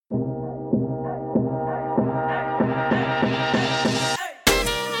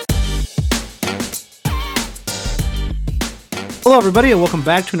everybody, and welcome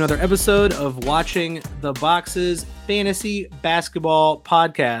back to another episode of Watching the Boxes Fantasy Basketball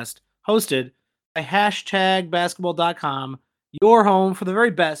Podcast, hosted by #basketball.com, your home for the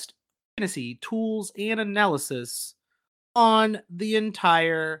very best fantasy tools and analysis on the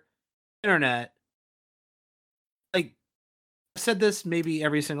entire internet. Like, I've said this maybe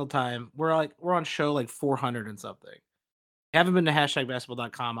every single time. We're on show like 400 and something. If you haven't been to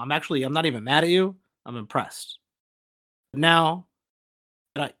 #basketball.com, I'm not even mad at you. I'm impressed. Now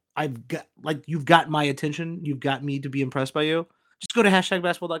that I've got, like, you've got my attention, you've got me to be impressed by you, just go to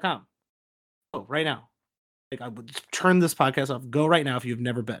 #basketball.com. Go right now. Like, I would just turn this podcast off. Go right now if you've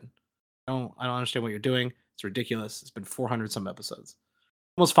never been. I don't understand what you're doing. It's ridiculous. It's been 400 some episodes.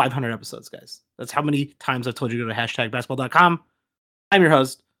 Almost 500 episodes, guys. That's how many times I've told you to go to #basketball.com. I'm your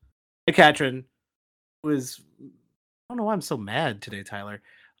host, Nick Catron, who is, I don't know why I'm so mad today, Tyler.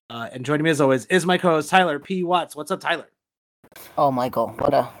 And joining me as always is my co-host, Tyler P. Watts. What's up, Tyler? Oh, Michael,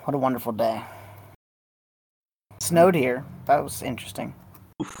 what a wonderful day. Snowed here. That was interesting.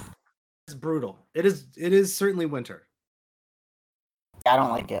 Oof. It's brutal. It is certainly winter. I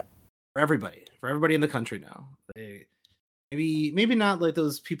don't like it. For everybody in the country now. Maybe not like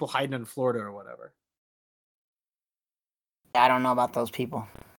those people hiding in Florida or whatever. I don't know about those people.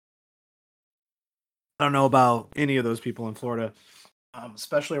 I don't know about any of those people in Florida,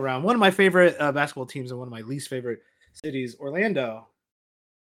 especially around one of my favorite basketball teams and one of my least favorite cities, Orlando.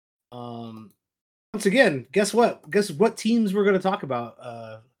 Once again, guess what? Guess what teams we're going to talk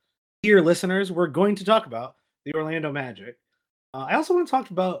about? Dear listeners, we're going to talk about the Orlando Magic. I also want to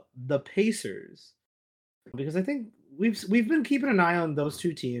talk about the Pacers because I think we've been keeping an eye on those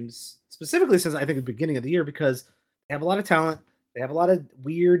two teams specifically since I think the beginning of the year because they have a lot of talent, they have a lot of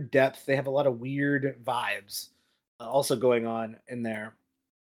weird depth, they have a lot of weird vibes also going on in there.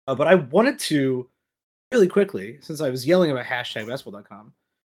 But I wanted to really quickly, since I was yelling about #basketball.com,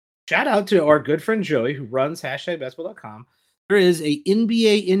 shout out to our good friend Joey who runs #basketball.com. There is a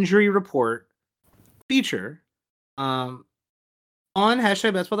NBA injury report feature on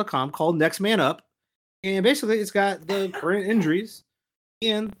 #basketball.com called Next Man Up. And basically it's got the current injuries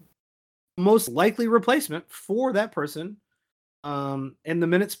and most likely replacement for that person and the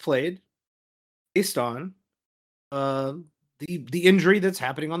minutes played based on the injury that's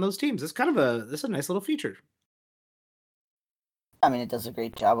happening on those teams. It's kind of a nice little feature. I mean, it does a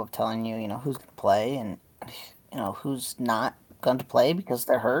great job of telling you, who's going to play and, who's not going to play because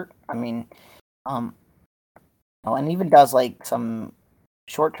they're hurt. I mean, and even does like some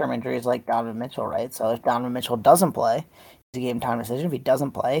short-term injuries like Donovan Mitchell, right? So if Donovan Mitchell doesn't play, it's a game-time decision. If he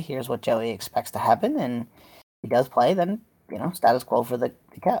doesn't play, here's what Joey expects to happen. And if he does play, then, status quo for the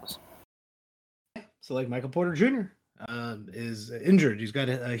Cavs. So like Michael Porter Jr. Is injured. He's got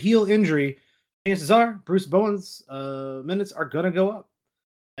a heel injury. Chances are Bruce Bowen's minutes are gonna go up.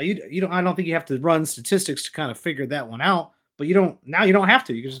 You don't. I don't think you have to run statistics to kind of figure that one out. But you don't have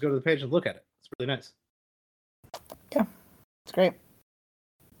to. You can just go to the page and look at it. It's really nice. Yeah, it's great.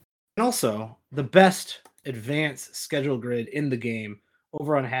 And also the best advanced schedule grid in the game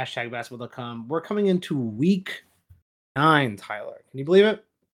over on #basketball.com. We're coming into week 9, Tyler. Can you believe it?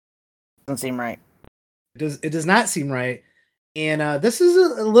 Doesn't seem right. It does not seem right. And this is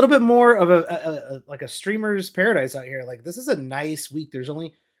a little bit more of a streamer's paradise out here. Like, this is a nice week. There's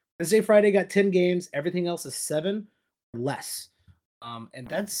only Wednesday, Friday got 10 games. Everything else is 7 or less. And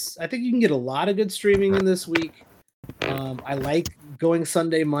that's, I think you can get a lot of good streaming in this week. I like going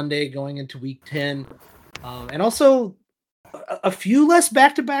Sunday, Monday, going into week 10. And also a few less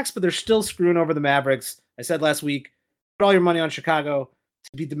back-to-backs, but they're still screwing over the Mavericks. I said last week, put all your money on Chicago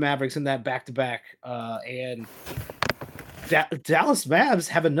to beat the Mavericks in that back-to-back. And Dallas Mavs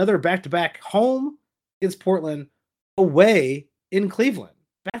have another back-to-back home against Portland, away in Cleveland.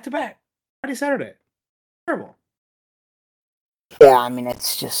 Back-to-back. Friday, Saturday. Terrible. Yeah, I mean,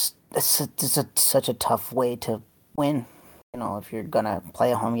 it's such a tough way to win. If you're going to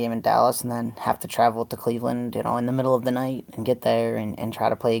play a home game in Dallas and then have to travel to Cleveland, in the middle of the night and get there and try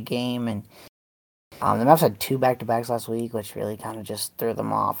to play a game. And the Mavs had 2 back-to-backs last week, which really kind of just threw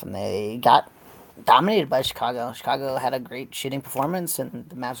them off. And they got dominated by Chicago. Chicago had a great shooting performance, and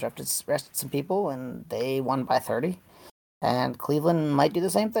the Mavs rested some people, and they won by 30. And Cleveland might do the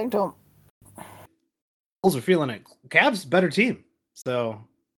same thing to them. Bulls are feeling it. Cavs, better team. So,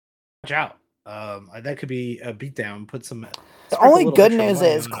 watch out. That could be a beatdown. The only good news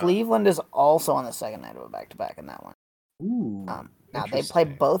is Cleveland is also on the second night of a back-to-back in that one. Ooh. Now, they play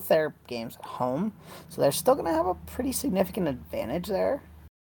both their games at home, so they're still going to have a pretty significant advantage there.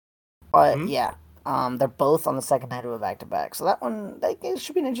 But, yeah, they're both on the second night of a back-to-back. So that one, it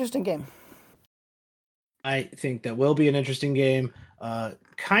should be an interesting game. I think that will be an interesting game.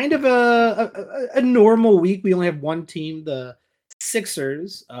 Kind of a normal week. We only have one team, the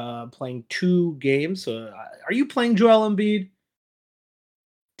Sixers, playing 2 games. So, are you playing Joel Embiid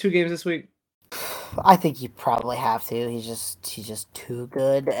 2 games this week? I think you probably have to. He's just too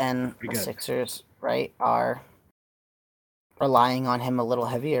good, and Pretty the good. Sixers, right, are relying on him a little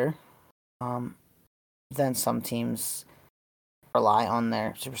heavier um, than some teams rely on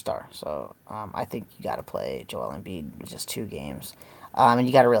their superstar. So I think you got to play Joel Embiid with just 2 games. And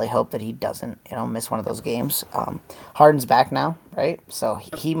you got to really hope that he doesn't, miss one of those games. Harden's back now, right? So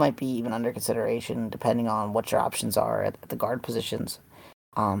he might be even under consideration depending on what your options are at the guard positions,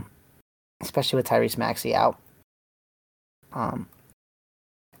 um, especially with Tyrese Maxey out. Um,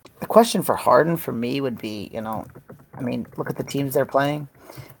 the question for Harden for me would be, look at the teams they're playing.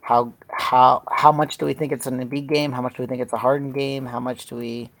 How much do we think it's an Embiid game? How much do we think it's a Harden game? How much do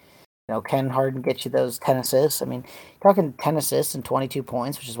we can Harden get you those 10 assists? I mean, talking 10 assists and 22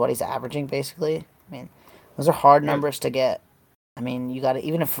 points, which is what he's averaging basically. I mean, those are hard Good. numbers to get. I mean, you got to,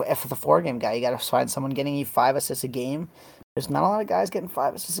 even if the 4 game guy, you got to find someone getting you 5 assists a game. There's not a lot of guys getting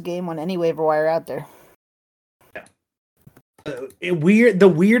 5 assists a game on any waiver wire out there.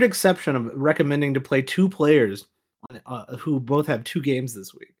 The weird exception of recommending to play 2 players who both have 2 games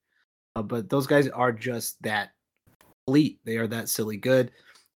this week. But those guys are just that elite. They are that silly good.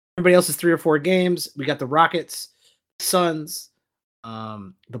 Everybody else is 3 or 4 games. We got the Rockets, Suns,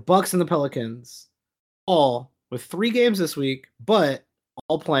 the Bucks, and the Pelicans, all with 3 games this week, but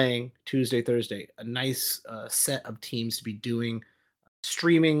all playing Tuesday, Thursday. A nice set of teams to be doing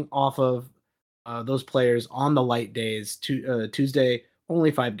streaming off of those players on the light days. Tuesday,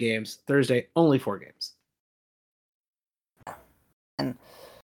 only 5 games. Thursday, only 4 games. And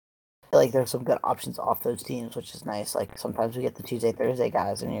I feel like there's some good options off those teams, which is nice. Like sometimes we get the Tuesday, Thursday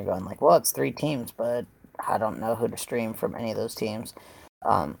guys, and you're going like, well, it's 3 teams, but I don't know who to stream from any of those teams.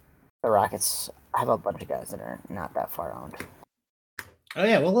 The Rockets have a bunch of guys that are not that far owned. Oh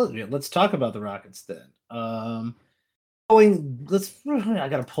yeah, well let's talk about the Rockets then. I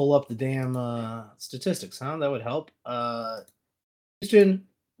gotta pull up the damn statistics, huh? That would help. Houston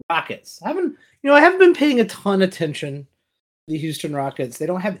Rockets. I haven't been paying a ton of attention to the Houston Rockets. They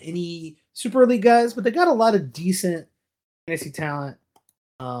don't have any Super League guys, but they got a lot of decent fantasy talent.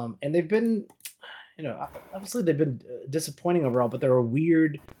 And they've been, obviously they've been disappointing overall, but they're a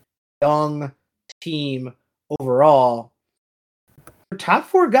weird young team overall. Their top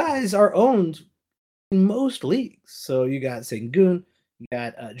 4 guys are owned in most leagues. So you got Sengun, you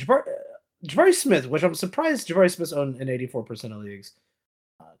got Jabari Smith, which I'm surprised Jabari Smith's owned in 84% of leagues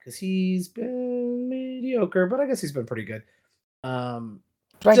because he's been mediocre, but I guess he's been pretty good.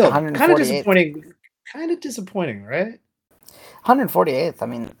 Still, kind of disappointing. Kind of disappointing, right? 148th. I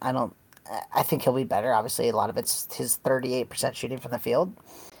mean, I think he'll be better. Obviously, a lot of it's his 38% shooting from the field.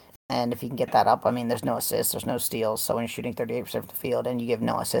 And if you can get that up, I mean, there's no assists, there's no steals. So when you're shooting 38% from the field and you give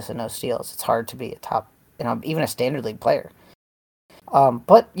no assists and no steals, it's hard to be a top, even a standard league player.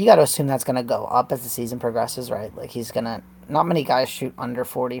 But you got to assume that's going to go up as the season progresses, right? Like not many guys shoot under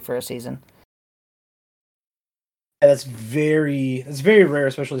 40 for a season. Yeah, that's very rare,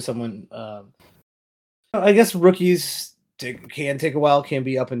 especially someone. I guess rookies can take a while, can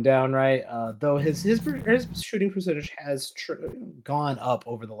be up and down, right? Though his shooting percentage has gone up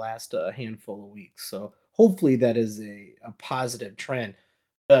over the last handful of weeks, so hopefully that is a positive trend.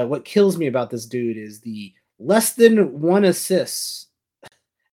 What kills me about this dude is the less than 1 assist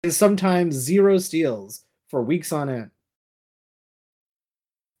and sometimes 0 steals for weeks on end.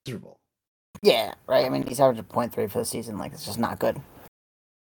 Miserable. Yeah, right. I mean, he's averaging 0.3 for the season. Like, it's just not good.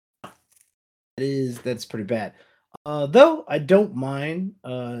 That's pretty bad. Though I don't mind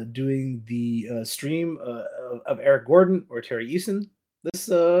doing the stream of Eric Gordon or Terry Eason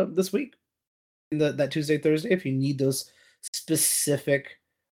this week, that Tuesday Thursday. If you need those specific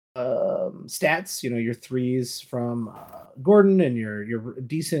stats, your threes from Gordon and your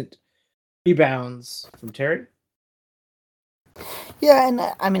decent rebounds from Terry. Yeah, and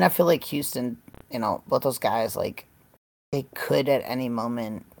I mean, I feel like Houston, both those guys, like, they could at any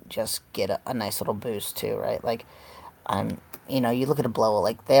moment just get a nice little boost too, right? Like, you look at a blowout,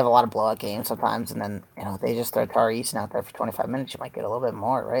 like they have a lot of blowout games sometimes, and then they just throw Tari Eason out there for 25 minutes. You might get a little bit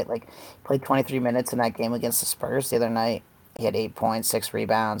more, right? Like, played 23 minutes in that game against the Spurs the other night. He had 8 points, 6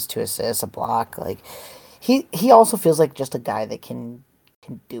 rebounds, 2 assists, a block. Like, he also feels like just a guy that can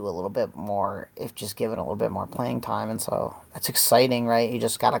do a little bit more if just given a little bit more playing time, and so that's exciting, right? You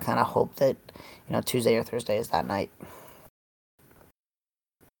just gotta kind of hope that Tuesday or Thursday is that night.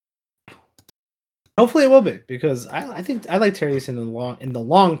 Hopefully it will be, because I think I like Terry Eason in the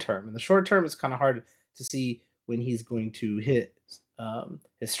long term. In the short term, it's kind of hard to to see when he's going to hit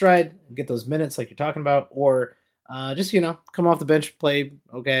his stride, get those minutes like you're talking about, or just come off the bench, play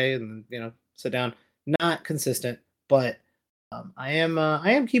okay, and sit down. Not consistent, but I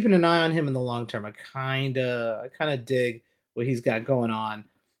am keeping an eye on him in the long term. I kind of dig what he's got going on.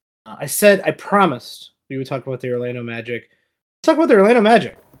 I promised we would talk about the Orlando Magic. Let's talk about the Orlando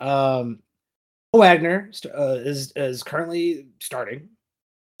Magic. Mo Wagner is currently starting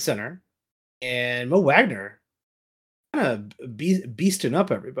center, and Mo Wagner kind of beasting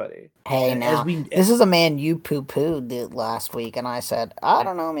up everybody. Hey, now this is a man you poo-pooed last week, and I said, I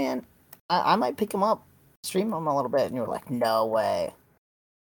don't know, man. I might pick him up, stream him a little bit, and you were like, no way.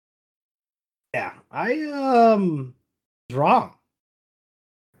 Yeah, I was wrong,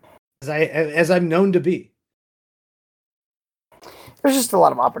 as I'm known to be. There's just a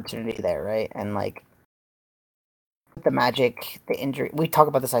lot of opportunity there, right? And like the Magic, the injury, we talk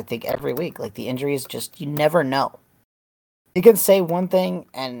about this I think every week. Like the injuries, just you never know. You can say one thing,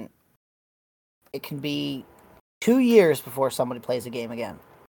 and it can be 2 years before somebody plays a game again.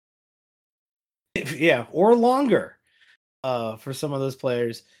 Yeah, or longer for some of those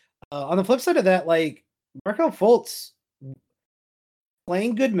players. On the flip side of that, like Markelle Fultz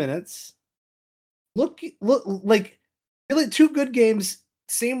playing good minutes, look like really 2 good games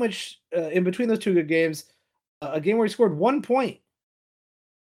sandwiched in between those 2 good games, a game where he scored 1 point.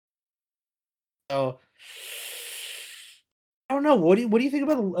 So I don't know. What do you think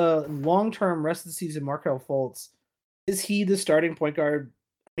about the long-term rest of the season, Markelle Fultz? Is he the starting point guard?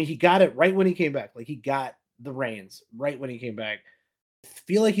 I mean, he got it right when he came back. Like he got the reins right when he came back. I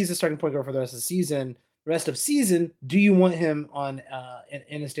feel like he's the starting point guard for the rest of the season. Rest of season, do you want him on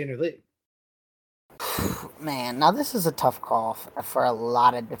in a standard league? Man, now this is a tough call for a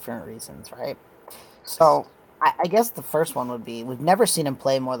lot of different reasons, right? So I guess the first one would be we've never seen him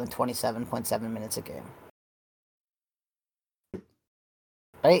play more than 27.7 minutes a game.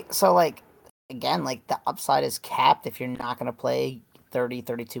 Right? So, like, again, like the upside is capped if you're not going to play 30,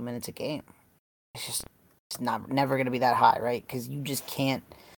 32 minutes a game. It's never going to be that high, right? Because you just can't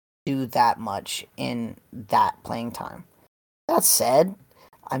do that much in that playing time. That said,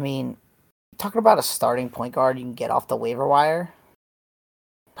 I mean, talking about a starting point guard you can get off the waiver wire,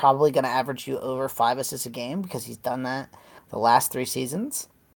 probably going to average you over 5 assists a game because he's done that the last 3 seasons.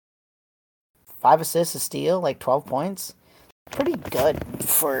 5 assists, a steal, like 12 points. Pretty good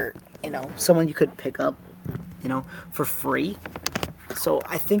for, someone you could pick up, for free. So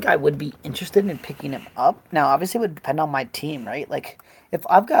I think I would be interested in picking him up. Now, obviously, it would depend on my team, right? Like, if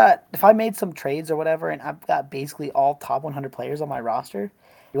I made some trades or whatever, and I've got basically all top 100 players on my roster,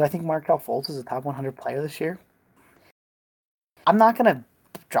 do I think Markelle Fultz is a top 100 player this year? I'm not going to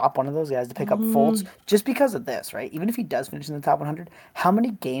drop one of those guys to pick up Fultz just because of this, right? Even if he does finish in the top 100, how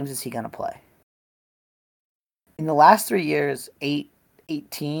many games is he going to play? In the last 3 years, 8,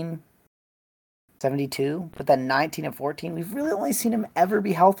 18, 72, but then 19 and 14, we've really only seen him ever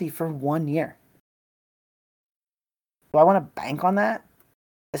be healthy for 1 year. Do I want to bank on that?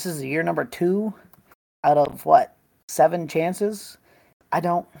 This is year number 2 out of, 7 chances? I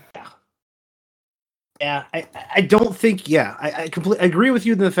don't. Yeah, I don't think, I completely agree with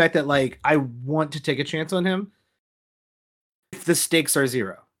you in the fact that, like, I want to take a chance on him if the stakes are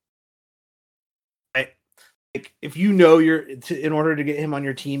 0. Like, if in order to get him on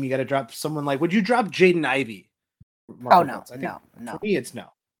your team, you got to drop someone like, would you drop Jaden Ivey? No. For me, it's no.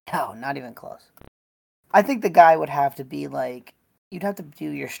 No, not even close. I think the guy would have to be like, you'd have to do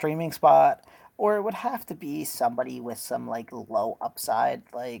your streaming spot, or it would have to be somebody with some like low upside,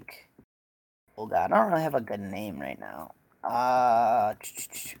 like, oh god, I don't really have a good name right now.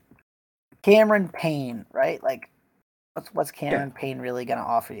 Cameron Payne, right? Like, what's Cameron Payne really gonna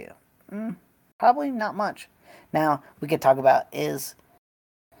offer you? Probably not much. Now, we could talk about, is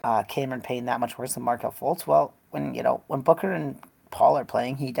Cameron Payne that much worse than Markelle Fultz? Well, when Booker and Paul are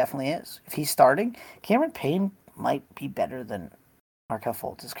playing, he definitely is. If he's starting, Cameron Payne might be better than Markelle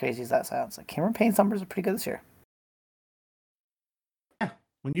Fultz, as crazy as that sounds. Like, Cameron Payne's numbers are pretty good this year. Yeah,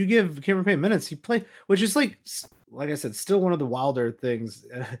 when you give Cameron Payne minutes, he play, which is like I said, still one of the wilder things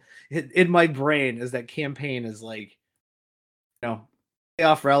in my brain is that Cam Payne is like,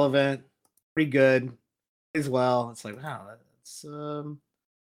 playoff relevant, pretty good as well. It's like, wow, that's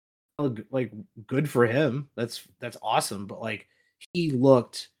like good for him. That's awesome. But like, he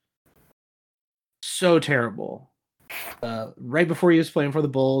looked so terrible right before he was playing for the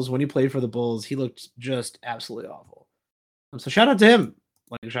Bulls. When he played for the Bulls, he looked just absolutely awful. So shout out to him.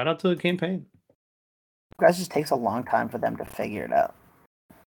 Like, shout out to Cam Payne. Guys, just takes a long time for them to figure it out.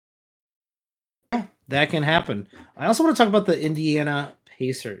 That can happen. I also want to talk about the Indiana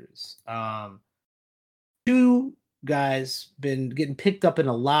Pacers. two guys been getting picked up in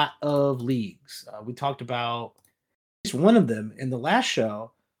a lot of leagues. We talked about at least one of them in the last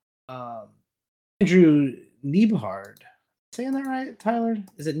show. Um, Andrew Niebhard. Saying that right, Tyler?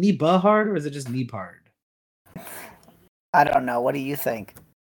 Is it Niebhard or is it just Niebhard? I don't know. What do you think?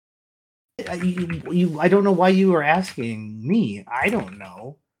 I don't know why you are asking me. I don't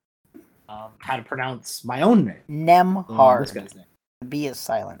know how to pronounce my own name. Nemhard. This guy's name. The B is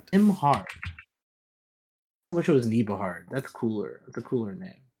silent. Nemhard. I wish it was Niebhard. That's cooler. That's a cooler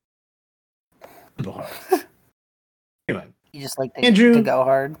name. Niebhard. Anyway. You just like Andrew, to go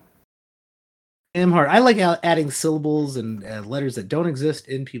hard? Nemhard. I like adding syllables and letters that don't exist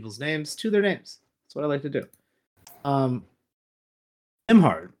in people's names to their names. That's what I like to do.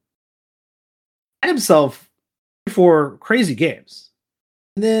 Nemhard had himself 4 crazy games.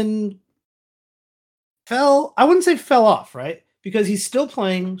 And then I wouldn't say fell off, right? Because he's still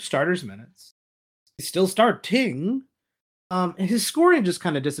playing starters minutes. He's still starting. And his scoring just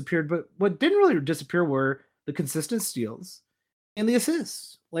kind of disappeared. But what didn't really disappear were the consistent steals and the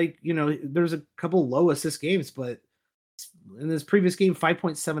assists. Like, there's a couple low assist games, but in this previous game,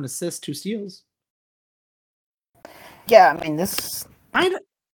 5.7 assists, 2 steals. Yeah, I mean,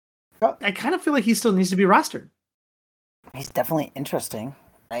 I kind of feel like he still needs to be rostered. He's definitely interesting,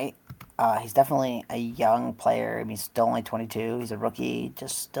 right? He's definitely a young player. I mean, he's still only 22. He's a rookie,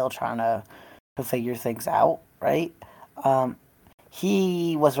 just still trying to figure things out, right?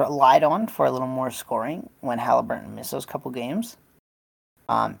 He was relied on for a little more scoring when Halliburton missed those couple games.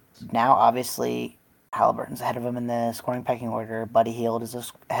 Now, obviously, Halliburton's ahead of him in the scoring pecking order. Buddy Hield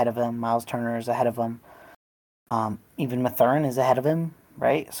is ahead of him. Miles Turner is ahead of him. Even Mathurin is ahead of him,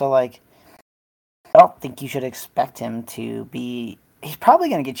 right? So, I don't think you should expect him to be... He's probably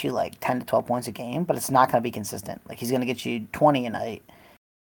going to get you, 10 to 12 points a game, but it's not going to be consistent. He's going to get you 20 a night,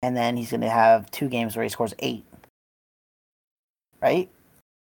 and then he's going to have 2 games where he scores 8. Right?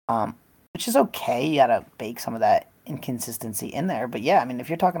 Which is okay. You got to bake some of that inconsistency in there. But, yeah, I mean, if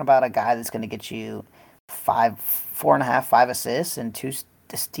you're talking about a guy that's going to get you 4.5, 5 assists, and 2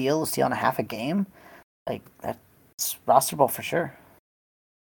 steal and a half a game, that's rosterable for sure.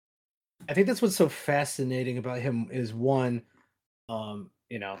 I think that's what's so fascinating about him is one,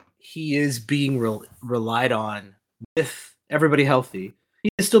 he is being relied on with everybody healthy. He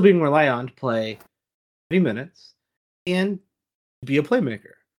is still being relied on to play 30 minutes and be a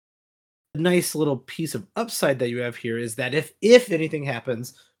playmaker. A nice little piece of upside that you have here is that if anything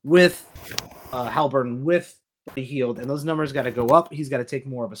happens with Halliburton, with Buddy Hield, and those numbers got to go up, he's got to take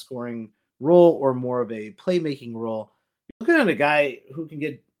more of a scoring role or more of a playmaking role. You're looking at a guy who can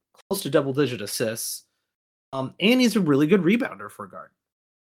get close to double-digit assists, and he's a really good rebounder for a guard.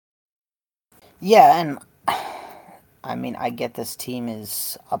 Yeah, and I mean, I get this team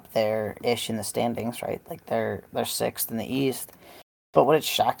is up there-ish in the standings, right? They're 6th in the East. But would it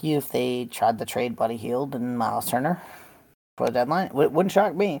shock you if they tried to trade Buddy Hield and Miles Turner for the deadline? It wouldn't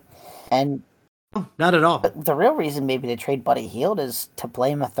shock me. And not at all. But the real reason maybe they trade Buddy Hield is to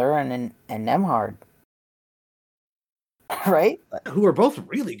play Mathurin and Nemhard. Right? Who are both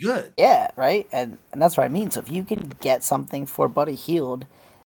really good. Yeah, right? And that's what I mean. So if you can get something for Buddy Hield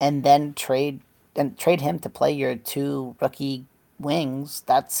and then trade him to play your 2 rookie wings,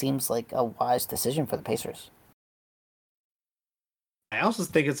 that seems like a wise decision for the Pacers. I also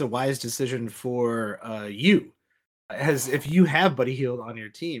think it's a wise decision for you. As if you have Buddy Hield on your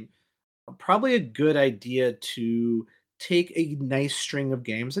team, probably a good idea to take a nice string of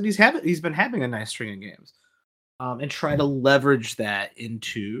games, and he's been having a nice string of games, and try to leverage that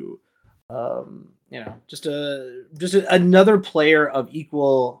into, just another player of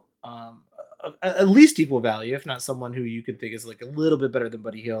equal, at least equal value, if not someone who you could think is a little bit better than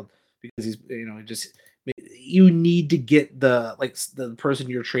Buddy Hield, because he's you need to get the person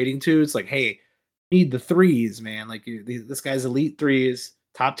you're trading to. It's hey, you need the threes, man. This guy's elite threes,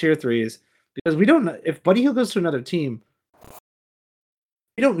 top tier threes, because we don't know if Buddy Hield goes to another team.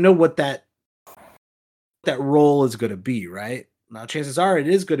 We don't know what that role is going to be, right? Now, chances are it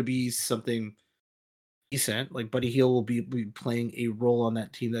is going to be something decent. Buddy Hield will be playing a role on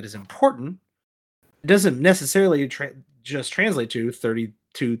that team that is important. It doesn't necessarily just translate to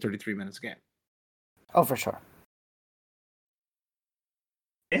 32, 33 minutes a game. Oh, for sure.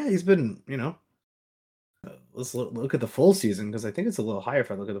 Yeah, he's been, let's look at the full season, because I think it's a little higher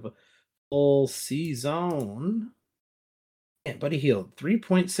if I look at the full season. Yeah, Buddy Hield,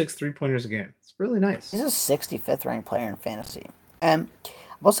 3.6 3-pointers a game. It's really nice. He's a 65th ranked player in fantasy. And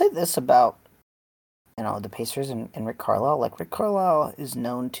we'll say this about, the Pacers and Rick Carlisle. Rick Carlisle is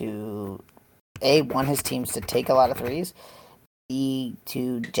known to, want his teams to take a lot of threes,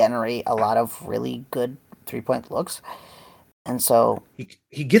 to generate a lot of really good 3-point looks. And so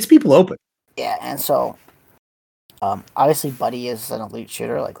he gets people open. yeah, and so obviously Buddy is an elite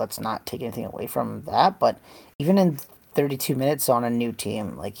shooter. Like, let's not take anything away from that. But even in 32 minutes on a new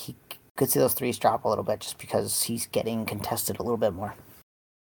team, like, he could see those threes drop a little bit just because he's getting contested a little bit more.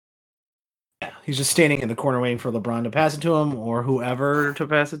 Yeah, he's just standing in the corner waiting for LeBron to pass it to him or whoever to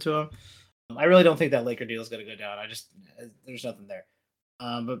pass it to him. I really don't think that Laker deal is going to go down. There's nothing there.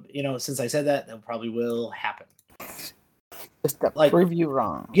 But since I said that probably will happen. Just to prove you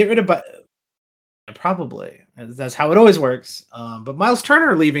wrong. Get rid of probably. That's how it always works. But Miles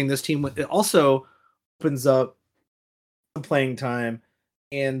Turner leaving this team, it also opens up some playing time.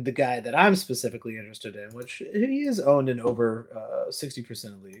 And the guy that I'm specifically interested in, which he is owned in over 60%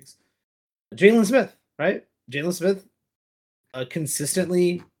 of leagues, Jalen Smith, right? Jalen Smith,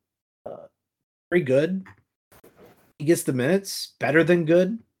 consistently very good. He gets the minutes, better than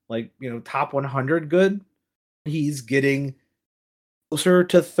good, like, top 100 good. He's getting closer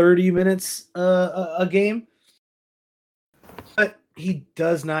to 30 minutes a game. But he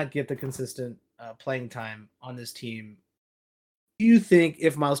does not get the consistent playing time on this team. Do you think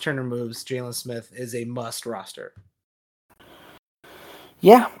if Miles Turner moves, Jalen Smith is a must roster?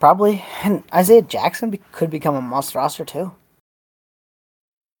 Yeah, probably. And Isaiah Jackson could become a must roster too.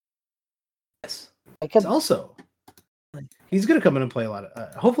 Yes. He's going to come in and play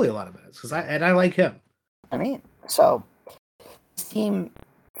hopefully a lot of minutes, because I like him. I mean, so this team,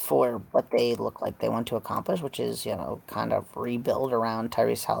 for what they look like they want to accomplish, which is, kind of rebuild around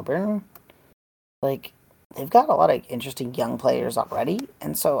Tyrese Haliburton, like, they've got a lot of interesting young players already,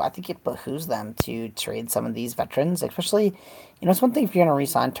 and so I think it behooves them to trade some of these veterans, especially, it's one thing if you're going to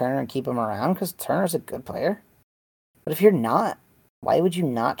re-sign Turner and keep him around, because Turner's a good player, but if you're not, why would you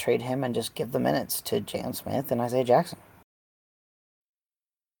not trade him and just give the minutes to Jalen Smith and Isaiah Jackson?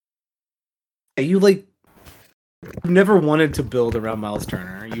 You've never wanted to build around Miles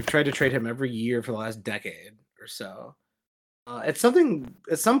Turner. You've tried to trade him every year for the last decade or so. At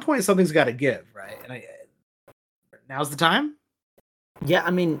some point, something's got to give, right? And now's the time? Yeah, I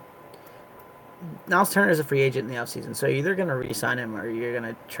mean, Miles Turner is a free agent in the offseason, so you're either going to re-sign him or you're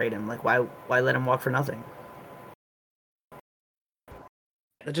going to trade him. Like, why let him walk for nothing?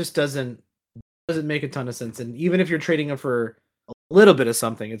 It just doesn't make a ton of sense. And even if you're trading him for a little bit of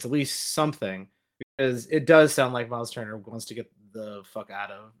something, it's at least something, because it does sound like Miles Turner wants to get the fuck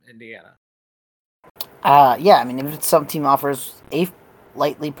out of Indiana. Yeah, I mean, if some team offers a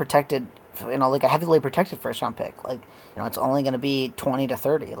lightly protected, like a heavily protected first round pick, like, it's only going to be 20 to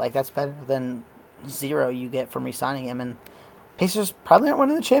 30. Like, that's better than zero you get from re-signing him. And Pacers probably aren't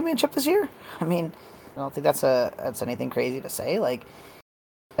winning the championship this year. I mean, I don't think that's anything crazy to say. Like,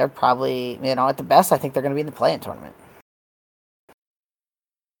 they're probably, at the best, I think they're going to be in the play-in tournament.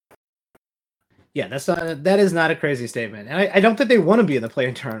 Yeah, that is not a crazy statement. And I don't think they want to be in the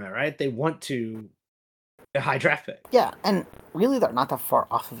play-in tournament, right? They want to a high draft pick. Yeah, and really they're not that far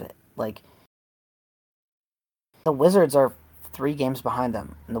off of it. Like, the Wizards are 3 games behind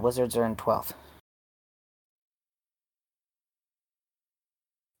them, and the Wizards are in 12th.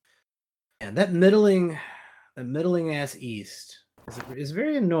 And that middling ass East is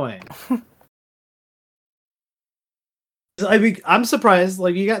very annoying. I mean, I'm surprised.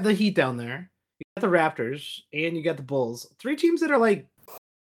 Like, you got the Heat down there, you got the Raptors, and you got the Bulls. 3 teams that are like,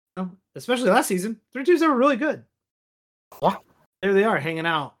 especially last season, 3 teams that were really good. Yeah, there they are hanging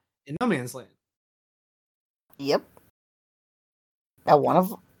out in no man's land. Yep. Now one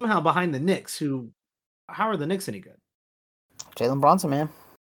of somehow behind the Knicks. How are the Knicks any good? Jalen Brunson, man.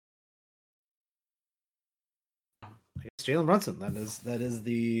 I guess Jalen Brunson. That is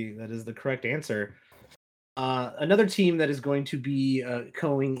the correct answer. Another team that is going to be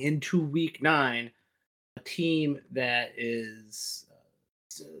going into Week 9, a team that is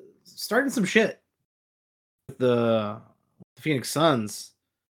starting some shit with the Phoenix Suns.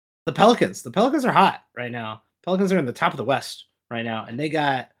 The Pelicans. The Pelicans are hot right now. Pelicans are in the top of the West right now, and they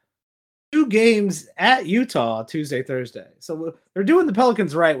got 2 games at Utah Tuesday, Thursday. So they're doing the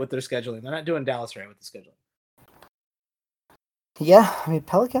Pelicans right with their scheduling. They're not doing Dallas right with the scheduling. Yeah, I mean,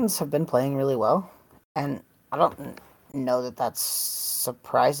 Pelicans have been playing really well, and I don't know that that's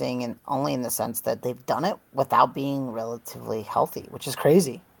surprising, and only in the sense that they've done it without being relatively healthy, which is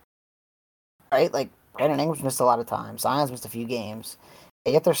crazy. Right? Like, Brandon Ingram's missed a lot of time. Zion's missed a few games.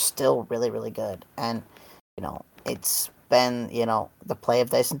 Yet they're still really, really good. And, it's been, the play of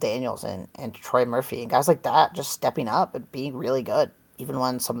Dyson Daniels and Troy Murphy and guys like that just stepping up and being really good, even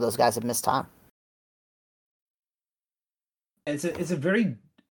when some of those guys have missed time. It's a very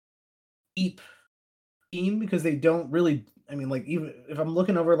deep team because they don't really, I mean, like, even if I'm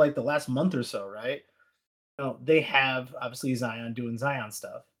looking over like the last month or so, right? they have obviously Zion doing Zion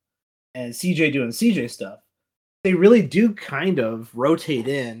stuff and CJ doing CJ stuff. They really do kind of rotate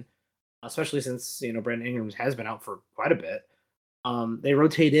in, especially since Brandon Ingram has been out for quite a bit. They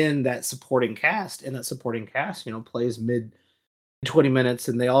rotate in that supporting cast, and that supporting cast, plays mid 20 minutes,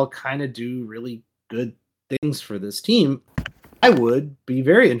 and they all kind of do really good things for this team. I would be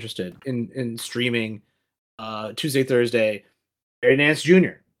very interested in streaming Tuesday, Thursday, Barry Nance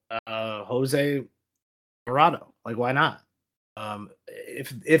Jr., Jose Morado. Like, why not?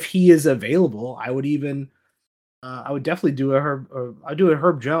 If he is available, I would definitely do I'd do a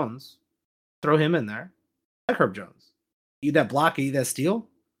Herb Jones, throw him in there. I like Herb Jones. Eat that block, eat that steal.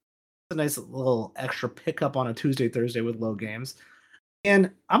 A nice little extra pickup on a Tuesday, Thursday with low games.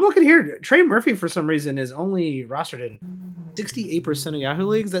 And I'm looking here. Trey Murphy, for some reason, is only rostered in 68% of Yahoo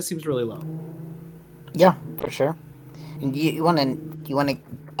leagues. That seems really low. Yeah, for sure. And you want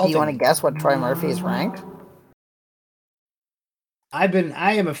to guess what Trey Murphy is ranked? I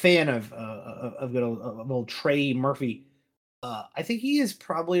am a fan of old Trey Murphy. I think he is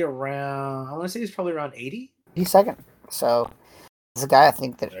probably around. I want to say he's probably around 80. He's second. So he's a guy I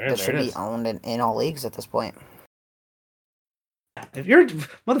think that should be owned in all leagues at this point. If you're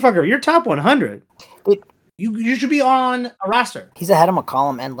top 100, you should be on a roster. He's ahead of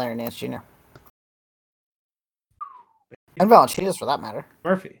McCollum and Larry Nance Jr. And Valanciunas, for that matter.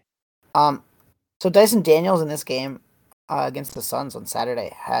 Murphy. So Dyson Daniels in this game against the Suns on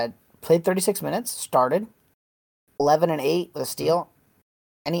Saturday had played 36 minutes, started 11-8 with a steal.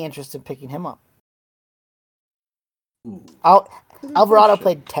 Any interest in picking him up? Alvarado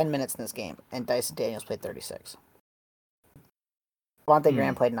played 10 minutes in this game, and Dyson Daniels played 36. Devontae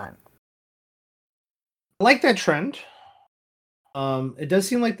Graham played 9. I like that trend. It does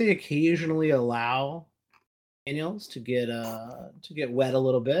seem like they occasionally allow Daniels to get wet a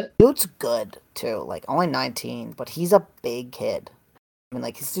little bit. Dude's good too, like only 19, but he's a big kid. I mean,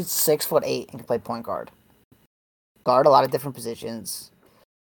 like he's 6'8" and can play point guard a lot of different positions.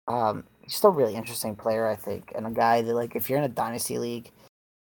 He's still a really interesting player, I think, and a guy that, like, if you're in a dynasty league,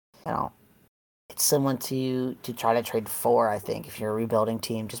 it's someone to try to trade for, I think, if you're a rebuilding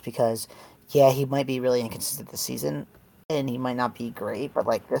team, just because, yeah, he might be really inconsistent this season, and he might not be great, but,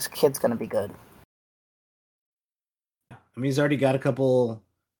 like, this kid's going to be good. I mean, he's already got a couple,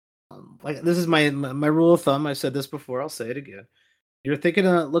 this is my rule of thumb. I've said this before. I'll say it again. You're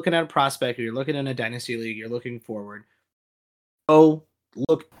looking at a prospect, or you're looking in a dynasty league, you're looking forward. Go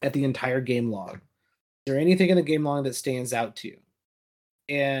look at the entire game log. Is there anything in the game log that stands out to you?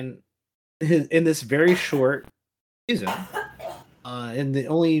 And in this very short season, in the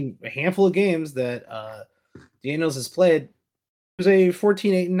only handful of games that Daniels has played, it was a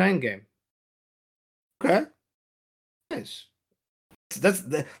 14-8-9 game. Okay, nice.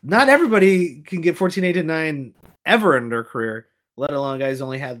 Not everybody can get 14-8-9 ever in their career, let alone guys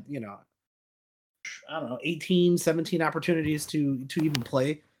only have 18, 17 opportunities to even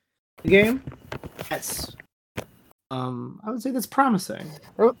play the game. That's I would say that's promising.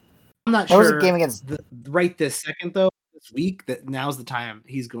 I'm not sure. There was a game against right this second, though, this week, that now's the time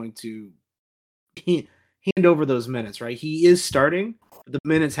he's going to hand over those minutes, right? He is starting, but the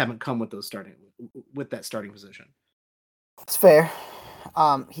minutes haven't come with that starting position. It's fair.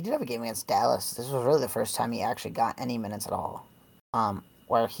 He did have a game against Dallas. This was really the first time he actually got any minutes at all.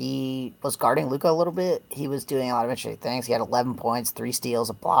 Where he was guarding Luka a little bit. He was doing a lot of interesting things. He had 11 points, 3 steals,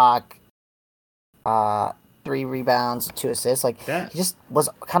 a block, 3 rebounds, 2 assists. Like, he just was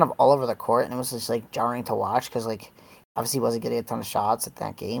kind of all over the court, and it was just, like, jarring to watch because, like, obviously he wasn't getting a ton of shots at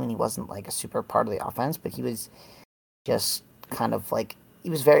that game, and he wasn't, like, a super part of the offense, but he was just kind of, like, he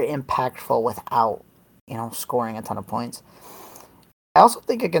was very impactful without, scoring a ton of points. I also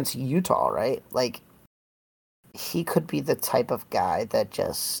think against Utah, right? Like, he could be the type of guy that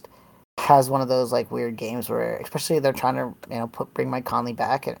just has one of those, like, weird games where, especially they're trying to, bring Mike Conley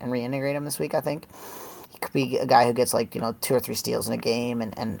back and reintegrate him this week, I think. He could be a guy who gets, like, 2 or 3 steals in a game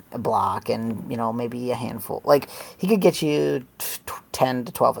and a block and, maybe a handful. Like, he could get you 10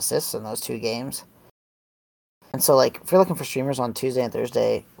 to 12 assists in those 2 games. And so, like, if you're looking for streamers on Tuesday and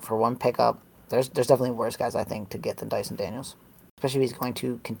Thursday for one pickup, there's definitely worse guys, I think, to get than Dyson Daniels. Especially if he's going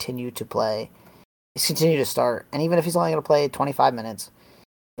to continue to play. He's continue to start. And even if he's only going to play 25 minutes.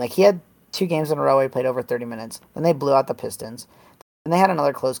 Like, he had 2 games in a row where he played over 30 minutes. Then they blew out the Pistons. And they had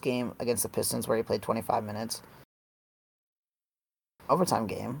another close game against the Pistons where he played 25 minutes. Overtime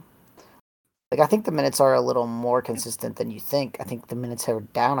game. Like, I think the minutes are a little more consistent than you think. I think the minutes are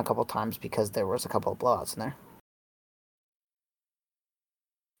down a couple times because there was a couple of blowouts in there.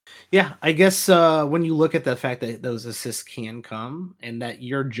 Yeah, I guess when you look at the fact that those assists can come and that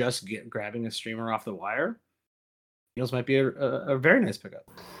you're just grabbing a streamer off the wire, Eagles might be a very nice pickup.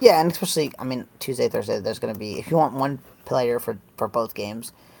 Yeah, and especially, I mean, Tuesday, Thursday, there's going to be, if you want one player for both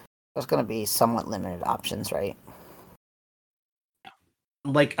games, there's going to be somewhat limited options, right?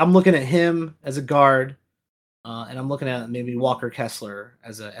 Like, I'm looking at him as a guard, and I'm looking at maybe Walker Kessler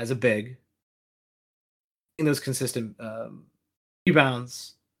as a big. In those consistent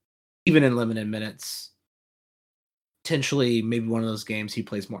rebounds, even in limited minutes. Potentially, maybe one of those games he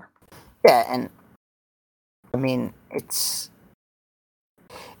plays more. Yeah, and I mean, it's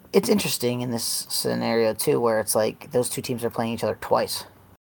interesting in this scenario too, where it's like those two teams are playing each other twice,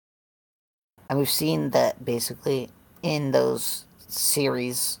 and we've seen that basically in those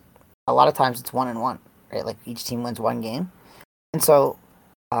series, a lot of times it's 1-1, right? Like each team wins one game, and so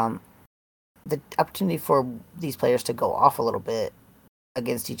the opportunity for these players to go off a little bit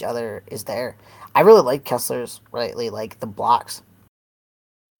against each other is there. I really like Kessler's like the blocks.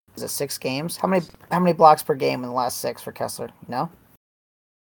 Is it 6 games? How many blocks per game in the last 6 for Kessler? You know?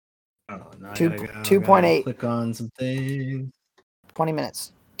 Oh, no, 2.8. Click on some things. 20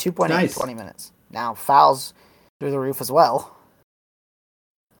 minutes. 2.8 nice. 20 minutes. Now fouls through the roof as well.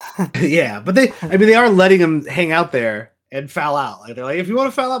 Yeah, but they are letting him hang out there and foul out. Like, they're like, if you want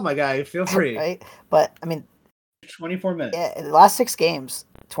to foul out, my guy, feel free. Right? But I mean, 24 minutes. Yeah, in the last 6 games,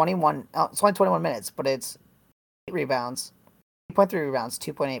 21. Oh, it's only 21 minutes, but it's 8 rebounds, 2.3 rebounds,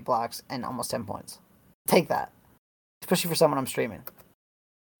 2.8 blocks, and almost 10 points. Take that, especially for someone I'm streaming.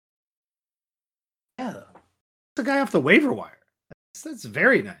 Yeah, it's a guy off the waiver wire. That's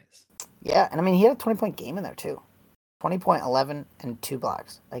very nice. Yeah, and I mean, he had a 20-point game in there too. 20 point, 11, and 2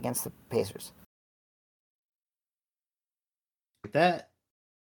 blocks against the Pacers. Like that,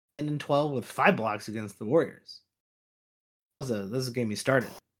 and then 12 with 5 blocks against the Warriors. This is a game he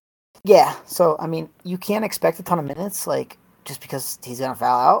started. Yeah, so I mean, you can't expect a ton of minutes, like just because he's gonna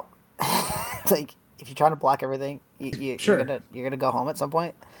foul out. Like if you're trying to block everything, you're gonna go home at some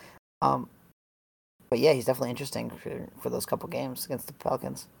point. But yeah, he's definitely interesting for those couple games against the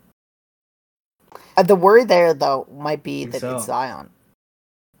Pelicans. The worry there, though, might be that it's Zion.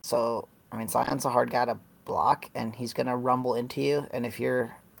 So, I mean, Zion's a hard guy to block, and he's going to rumble into you. And if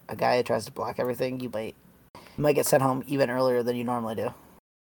you're a guy who tries to block everything, you might get sent home even earlier than you normally do.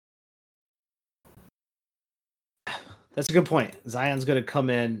 That's a good point. Zion's going to come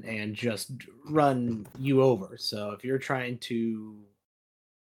in and just run you over. So if you're trying to, you're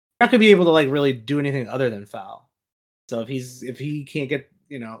not going to be able to like really do anything other than foul. So if he can't get,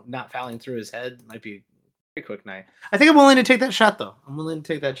 not fouling through his head, might be a very quick night. I think I'm willing to take that shot though. I'm willing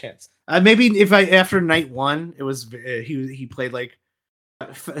to take that chance. Maybe if after night 1, it was he played like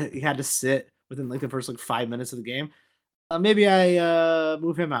he had to sit within like the first like 5 minutes of the game. Maybe I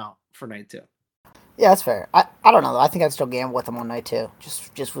move him out for night 2. Yeah, that's fair. I don't know though. I think I'd still gamble with him on night 2.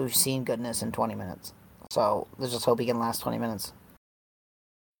 Just we've seen goodness in 20 minutes. So let's just hope he can last 20 minutes.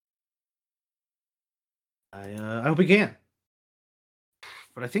 I hope he can.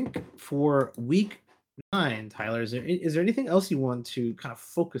 But I think for week 9, Tyler, is there anything else you want to kind of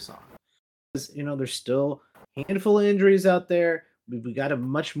focus on? Because there's still a handful of injuries out there. We got a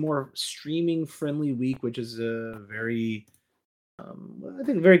much more streaming friendly week, which is a very, I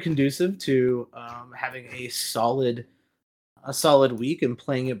think, very conducive to having a solid week and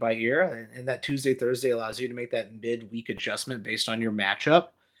playing it by ear. And that Tuesday Thursday allows you to make that mid-week adjustment based on your matchup.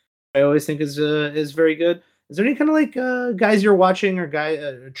 I always think is very good. Is there any kind of like guys you're watching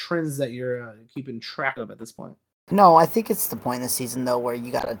or trends that you're keeping track of at this point? No, I think it's the point in the season though where you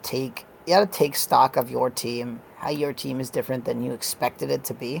gotta take stock of your team, how your team is different than you expected it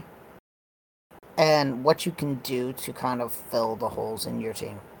to be, and what you can do to kind of fill the holes in your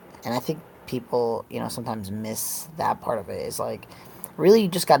team. And I think people, sometimes miss that part of it. Is like, really, you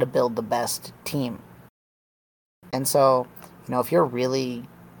just got to build the best team. And so, if you're really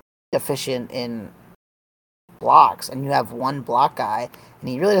deficient in blocks and you have one block guy and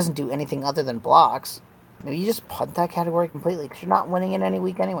he really doesn't do anything other than blocks, maybe you just punt that category completely because you're not winning in any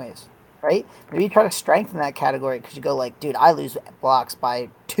week anyways, right? Maybe you try to strengthen that category because you go like, dude, I lose blocks by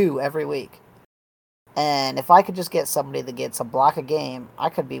 2 every week. And if I could just get somebody that gets a block a game, I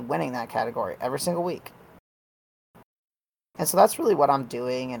could be winning that category every single week. And so that's really what I'm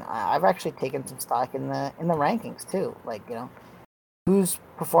doing, and I've actually taken some stock in the rankings too. Like, who's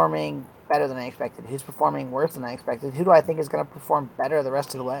performing better than I expected? Who's performing worse than I expected? Who do I think is going to perform better the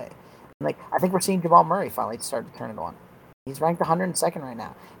rest of the way? Like, I think we're seeing Jamal Murray finally start to turn it on. He's ranked 102nd right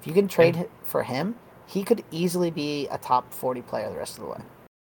now. If you can trade for him, he could easily be a top 40 player the rest of the way.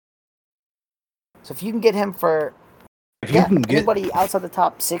 So if you can get him for anybody outside the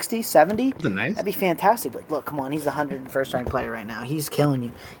top 60, 70, that'd be fantastic. Like, look, come on, he's the 101st ranked player right now. He's killing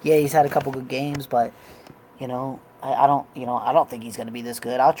you. Yeah, he's had a couple good games, but, I don't, I don't think he's going to be this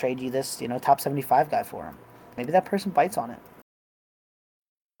good. I'll trade you this, top 75 guy for him. Maybe that person bites on it.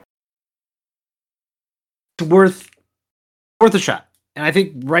 It's worth a shot. And I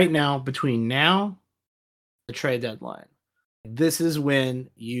think right now, between now, the trade deadline, this is when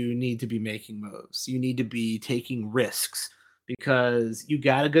you need to be making moves. You need to be taking risks because you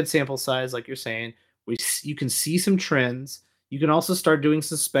got a good sample size, like you're saying. You can see some trends. You can also start doing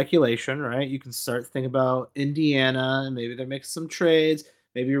some speculation, right? You can start thinking about Indiana and maybe they're making some trades.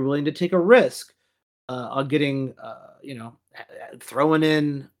 Maybe you're willing to take a risk on getting, throwing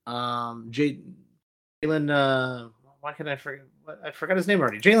in Jalen. Why can I forget? I forgot his name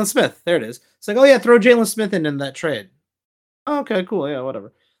already. Jalen Smith. There it is. It's like, oh yeah, throw Jalen Smith in that trade. Oh, okay, cool. Yeah,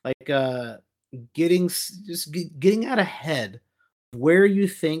 whatever. Like getting out ahead of where you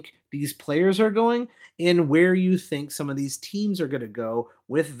think these players are going and where you think some of these teams are going to go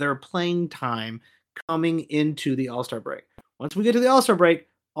with their playing time coming into the All-Star break. Once we get to the All-Star break,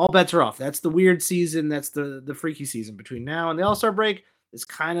 all bets are off. That's the weird season. That's the freaky season between now and the All-Star break. It's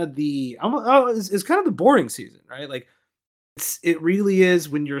kind of it's kind of the boring season, right? Like it really is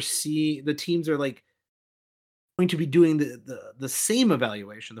when the teams are like going to be doing the same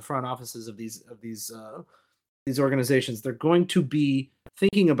evaluation. The front offices of these organizations, they're going to be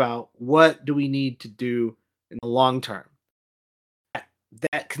thinking about what do we need to do in the long term.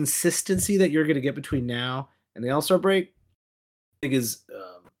 That consistency that you're going to get between now and the All-Star break, I think is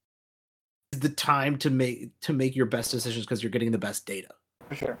the time to make your best decisions because you're getting the best data.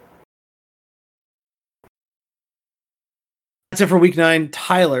 For sure. That's it for week 9.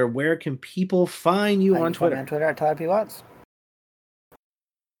 Tyler, where can people find you on Twitter? On Twitter at Tyler P. Watts.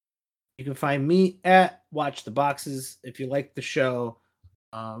 You can find me at Watch the Boxes. If you like the show,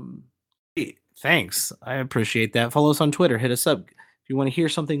 thanks. I appreciate that. Follow us on Twitter. Hit us up. If you want to hear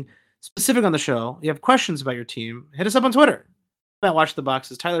something specific on the show, you have questions about your team, hit us up on Twitter. At Watch the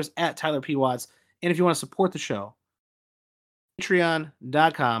Boxes. Tyler's at Tyler P. Watts. And if you want to support the show,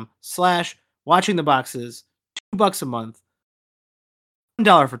 patreon.com/watching the boxes. $2 a month.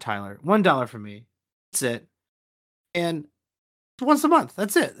 $1 for Tyler. $1 for me. That's it. And once a month.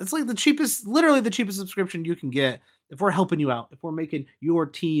 That's it. It's like literally the cheapest subscription you can get if we're helping you out, if we're making your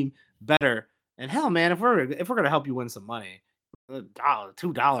team better. And hell, man, if we're gonna help you win some money,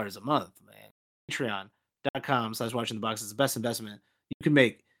 $2 a month, man. Patreon.com/watching the box is the best investment you can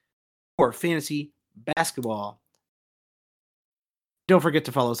make for fantasy basketball. Don't forget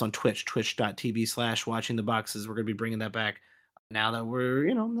to follow us on Twitch, twitch.tv/watching the boxes. We're gonna be bringing that back now that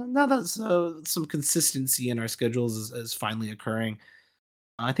we're, now that some consistency in our schedules is finally occurring.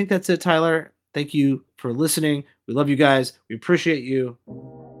 I think that's it, Tyler. Thank you for listening. We love you guys. We appreciate you.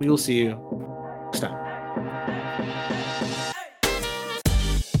 We will see you next time.